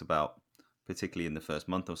was talked about, particularly in the first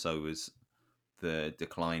month or so, was the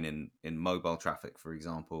decline in mobile traffic, for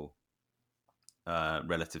example,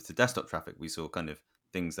 relative to desktop traffic. We saw kind of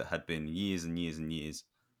things that had been years and years and years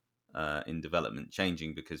in development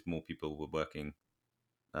changing because more people were working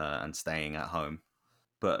and staying at home.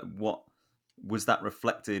 But what was that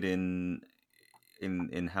reflected in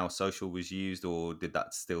how social was used, or did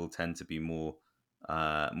that still tend to be more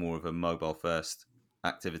of a mobile first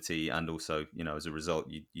activity? And also, as a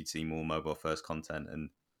result, you'd see more mobile first content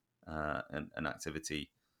and activity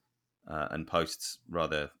and posts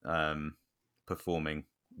rather performing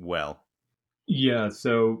well. Yeah.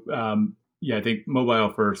 So yeah, I think mobile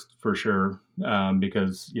first for sure,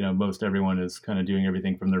 because most everyone is kind of doing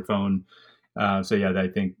everything from their phone. So yeah, I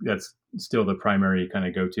think that's still the primary kind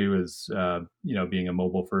of go-to is being a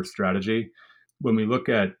mobile first strategy. When we look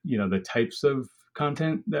at the types of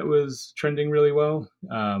content that was trending really well,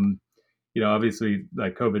 obviously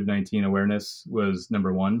like COVID-19 awareness was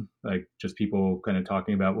number one, like just people kind of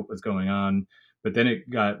talking about what was going on. But then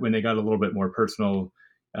when they got a little bit more personal,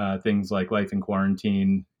 things like life in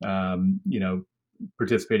quarantine,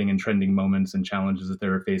 participating in trending moments and challenges that they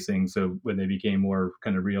were facing. So when they became more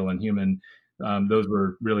kind of real and human, those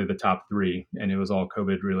were really the top three, and it was all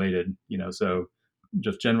COVID related. So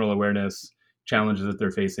just general awareness, challenges that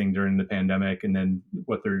they're facing during the pandemic, and then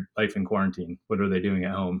what their life in quarantine, what are they doing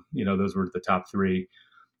at home? Those were the top three.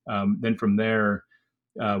 Then from there,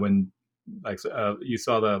 when you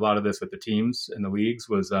saw a lot of this with the teams and the leagues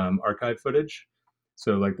was archive footage.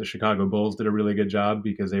 So like the Chicago Bulls did a really good job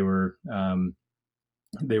because they were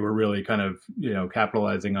really kind of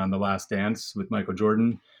capitalizing on the Last Dance with Michael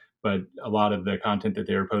Jordan, but a lot of the content that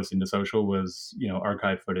they were posting to social was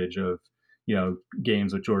archive footage of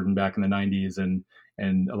games with Jordan back in the 90s,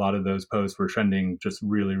 and a lot of those posts were trending just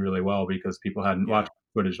really really well because people hadn't watched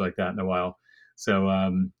footage like that in a while.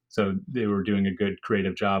 So they were doing a good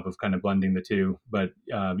creative job of kind of blending the two. But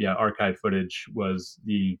yeah, archive footage was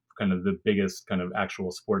the kind of the biggest kind of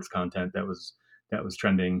actual sports content that was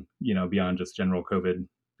trending, beyond just general COVID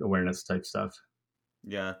awareness type stuff.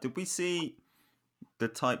 Yeah. Did we see the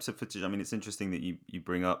types of footage? I mean, it's interesting that you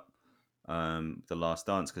bring up the Last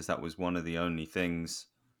Dance, because that was one of the only things,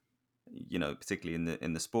 particularly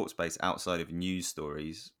in the sports space outside of news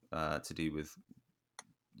stories to do with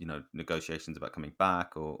negotiations about coming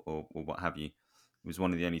back or what have you. It was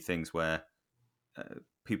one of the only things where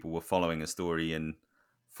people were following a story in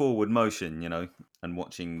forward motion, and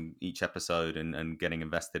watching each episode and getting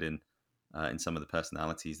invested in some of the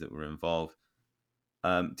personalities that were involved.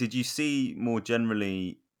 Did you see more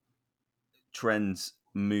generally trends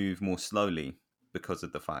move more slowly because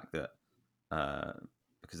of the fact that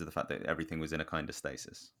everything was in a kind of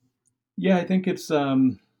stasis? Yeah, I think it's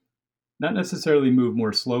not necessarily move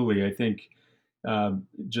more slowly. I think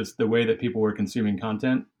just the way that people were consuming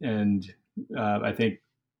content, and I think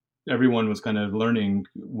everyone was kind of learning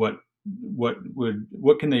what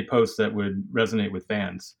can they post that would resonate with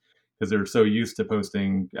fans, because they're so used to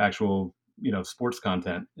posting actual sports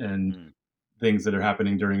content and things that are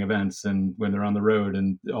happening during events and when they're on the road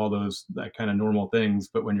and all those that kind of normal things.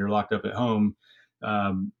 But when you're locked up at home,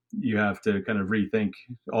 you have to kind of rethink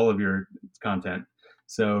all of your content.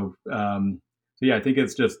 So yeah, I think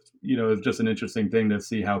it's just an interesting thing to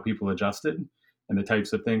see how people adjusted and the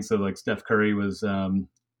types of things. So like Steph Curry was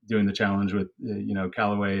doing the challenge with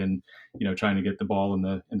Callaway and trying to get the ball in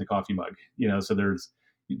the coffee mug. So there's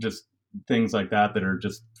just things like that are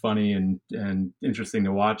just funny and interesting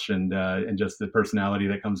to watch, and just the personality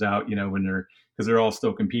that comes out, when because they're all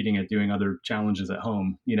still competing at doing other challenges at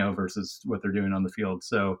home, versus what they're doing on the field.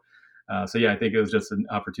 So yeah, I think it was just an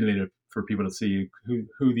opportunity for people to see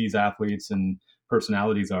who these athletes and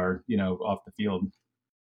personalities are, off the field.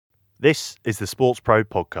 This is the Sports Pro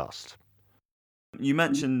podcast. You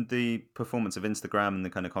mentioned the performance of Instagram and the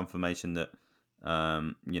kind of confirmation that,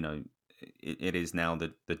 it is now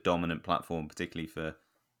the dominant platform, particularly for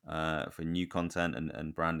new content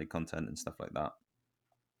and branded content and stuff like that.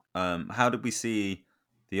 How did we see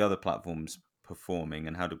the other platforms performing,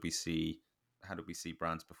 and how did we see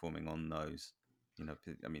brands performing on those?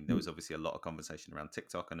 I mean, there was obviously a lot of conversation around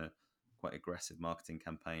TikTok and a quite aggressive marketing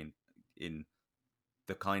campaign in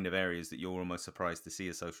the kind of areas that you're almost surprised to see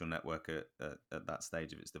a social network at that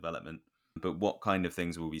stage of its development. But what kind of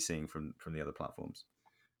things will we be seeing from the other platforms?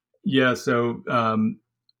 Yeah, so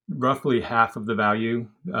roughly half of the value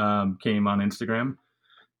came on Instagram,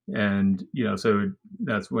 and so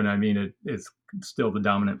that's when it's still the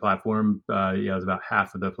dominant platform. It's about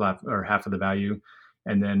half of the value,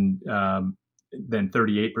 and then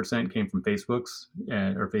 38% came from Facebook,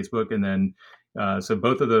 and then so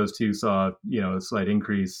both of those two saw a slight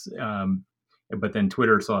increase, but then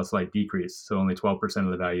Twitter saw a slight decrease, so only 12%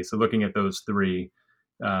 of the value. So looking at those three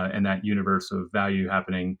and that universe of value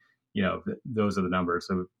happening, those are the numbers.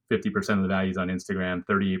 So 50% of the value is on Instagram,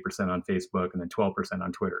 38% on Facebook, and then 12%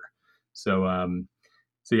 on Twitter. So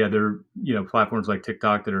yeah, there are platforms like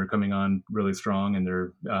TikTok that are coming on really strong, and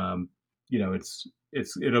they're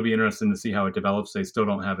it'll be interesting to see how it develops. They still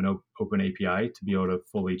don't have an open API to be able to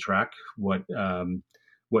fully track what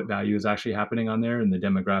value is actually happening on there, and the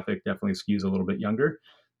demographic definitely skews a little bit younger.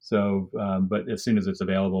 So, but as soon as it's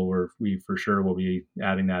available, we for sure will be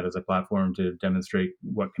adding that as a platform to demonstrate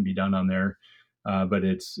what can be done on there. But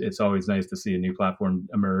it's always nice to see a new platform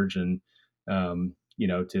emerge and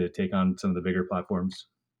to take on some of the bigger platforms.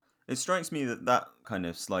 It strikes me that kind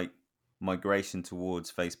of slight migration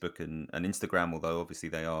towards Facebook and Instagram, although obviously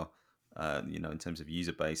they are, in terms of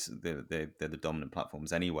user base, they're the dominant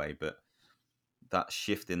platforms anyway. But that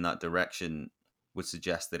shift in that direction would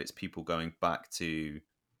suggest that it's people going back to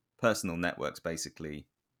personal networks, basically,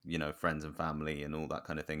 friends and family and all that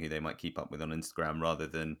kind of thing, who they might keep up with on Instagram, rather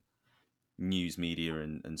than news media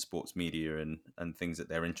and sports media and things that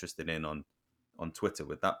they're interested in on Twitter.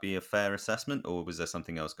 Would that be a fair assessment, or was there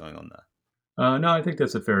something else going on there? No, I think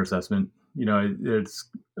that's a fair assessment. It's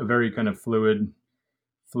a very kind of fluid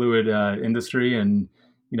industry, and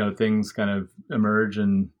things kind of emerge,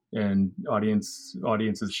 and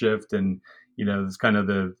audiences shift, and it's kind of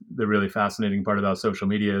the really fascinating part about social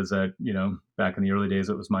media is that back in the early days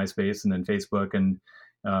it was MySpace, and then Facebook, and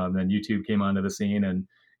then YouTube came onto the scene, and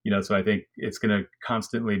so I think it's going to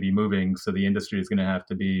constantly be moving. So the industry is going to have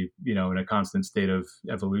to be in a constant state of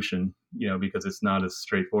evolution, because it's not as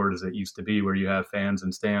straightforward as it used to be, where you have fans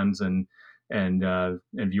and stands and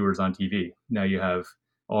viewers on TV. Now you have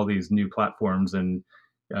all these new platforms and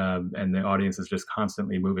and the audience is just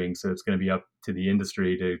constantly moving. So it's going to be up to the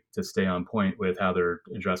industry to stay on point with how they're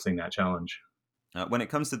addressing that challenge. When it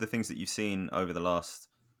comes to the things that you've seen over the last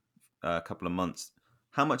couple of months,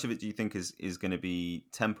 how much of it do you think is going to be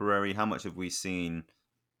temporary? How much have we seen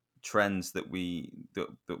trends that we're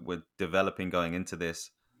developing going into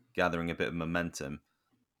this gathering a bit of momentum,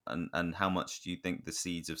 and how much do you think the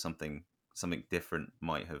seeds of something different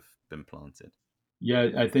might have been planted? Yeah,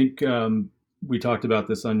 I think we talked about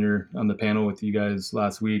this on the panel with you guys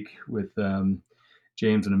last week with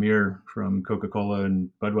James and Amir from Coca-Cola and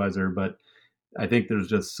Budweiser, but I think there's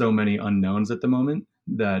just so many unknowns at the moment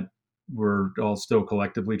that we're all still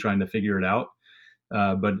collectively trying to figure it out.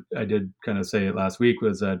 But I did kind of say it last week,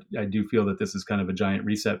 was that I do feel that this is kind of a giant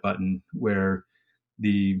reset button where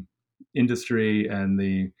the industry and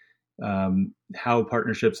the how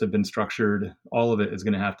partnerships have been structured, all of it is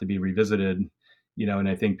going to have to be revisited. And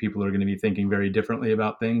I think people are going to be thinking very differently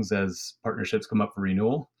about things as partnerships come up for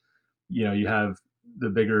renewal. You have the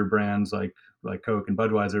bigger brands like Coke and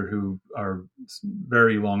Budweiser who are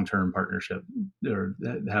very long-term partnership or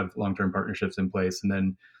have long-term partnerships in place, and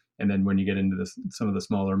then when you get into some of the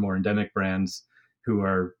smaller, more endemic brands who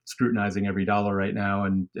are scrutinizing every dollar right now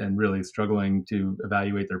and really struggling to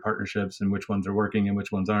evaluate their partnerships and which ones are working and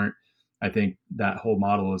which ones aren't. I think that whole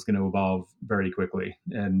model is going to evolve very quickly,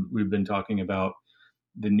 and we've been talking about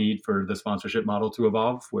the need for the sponsorship model to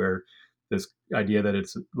evolve, where this idea that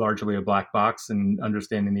it's largely a black box and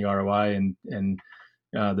understanding the ROI and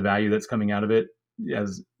the value that's coming out of it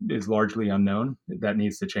is largely unknown. That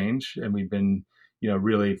needs to change, and we've been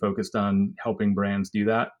really focused on helping brands do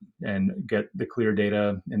that and get the clear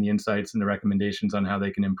data and the insights and the recommendations on how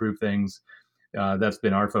they can improve things. That's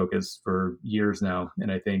been our focus for years now,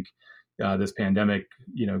 and I think this pandemic,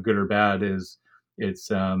 good or bad,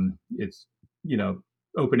 it's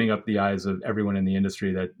opening up the eyes of everyone in the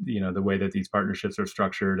industry that the way that these partnerships are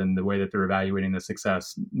structured and the way that they're evaluating the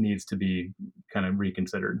success needs to be kind of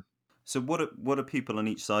reconsidered. So what do people on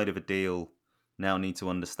each side of a deal now need to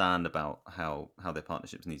understand about how their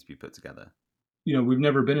partnerships need to be put together? We've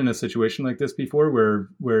never been in a situation like this before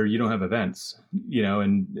where you don't have events,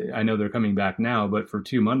 and I know they're coming back now, but for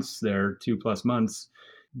 2 months there, 2+ months,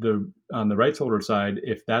 on the rights holder side,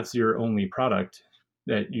 if that's your only product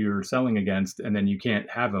that you're selling against, and then you can't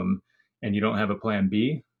have them and you don't have a plan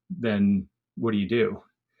B, then what do you do?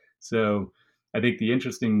 So I think the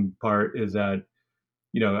interesting part is that,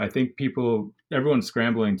 I think everyone's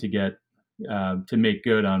scrambling to make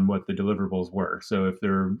good on what the deliverables were. So if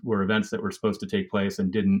there were events that were supposed to take place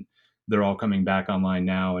and didn't, they're all coming back online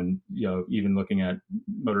now. And, even looking at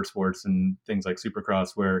motorsports and things like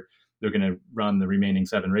Supercross, where they're going to run the remaining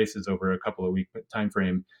 7 races over a couple of week time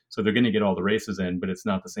frame. So they're going to get all the races in, but it's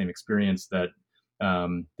not the same experience that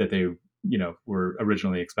they were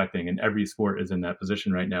originally expecting. And every sport is in that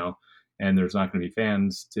position right now. And there's not going to be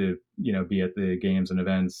fans to be at the games and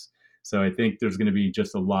events. So I think there's going to be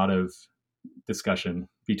just a lot of discussion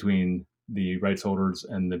between the rights holders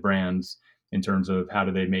and the brands in terms of how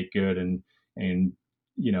do they make good and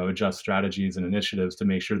adjust strategies and initiatives to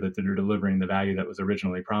make sure that they're delivering the value that was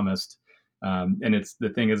originally promised. And it's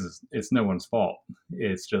no one's fault.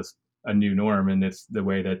 It's just a new norm, and it's the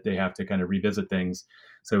way that they have to kind of revisit things.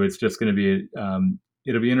 So it's just going to be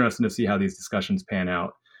it'll be interesting to see how these discussions pan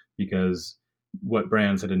out, because what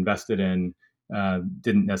brands had invested in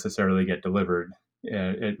didn't necessarily get delivered,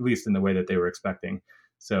 at least in the way that they were expecting.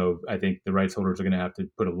 So I think the rights holders are going to have to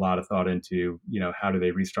put a lot of thought into, how do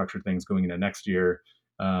they restructure things going into next year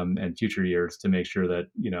and future years to make sure that,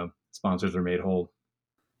 sponsors are made whole.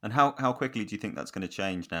 And how quickly do you think that's going to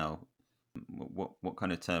change now? What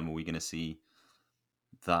kind of term are we going to see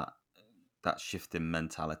that shift in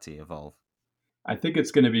mentality evolve? I think it's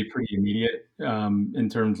going to be pretty immediate in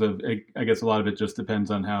terms of, I guess a lot of it just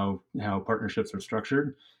depends on how partnerships are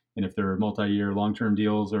structured, and if they're multi-year long-term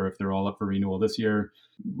deals or if they're all up for renewal this year.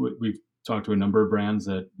 We've talked to a number of brands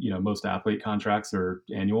that, most athlete contracts are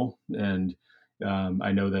annual. And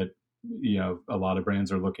I know that, a lot of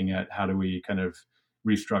brands are looking at how do we kind of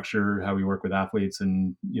restructure how we work with athletes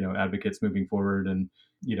and, advocates moving forward, and,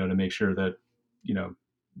 to make sure that,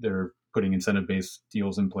 they're putting incentive-based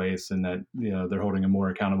deals in place, and that they're holding them more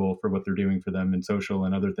accountable for what they're doing for them in social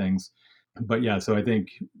and other things. But yeah, so I think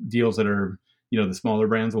deals that are the smaller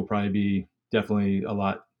brands will probably be definitely a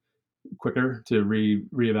lot quicker to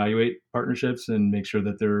reevaluate partnerships and make sure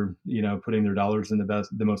that they're putting their dollars in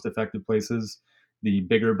the most effective places. The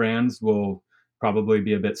bigger brands will probably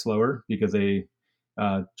be a bit slower, because they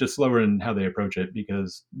just slower in how they approach it,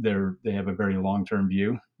 because they have a very long term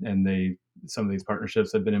view, and some of these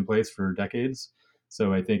partnerships have been in place for decades.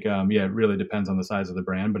 So I think, it really depends on the size of the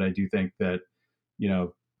brand, but I do think that,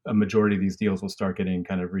 a majority of these deals will start getting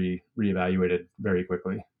kind of reevaluated very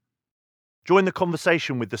quickly. Join the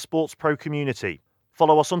conversation with the Sports Pro community.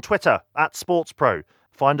 Follow us on Twitter @SportsPro.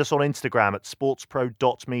 Find us on Instagram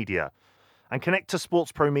 @sportspro.media. And connect to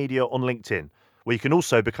Sports Pro Media on LinkedIn, where you can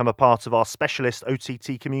also become a part of our specialist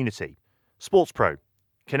OTT community. Sports Pro,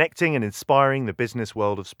 connecting and inspiring the business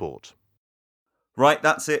world of sport. Right,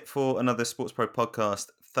 that's it for another Sports Pro podcast.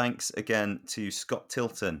 Thanks again to Scott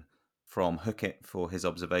Tilton from Hook It for his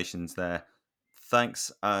observations there.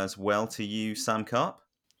 Thanks as well to you, Sam Karp.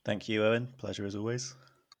 Thank you, Owen. Pleasure as always.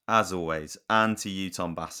 As always. And to you,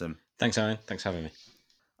 Tom Bassam. Thanks, Owen. Thanks for having me.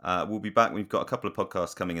 We'll be back. We've got a couple of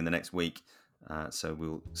podcasts coming in the next week. So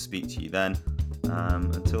we'll speak to you then.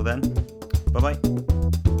 Until then, bye-bye.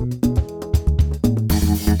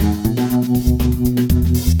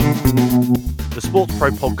 The Sports Pro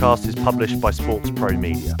podcast is published by Sports Pro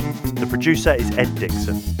Media. The producer is Ed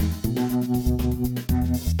Dixon.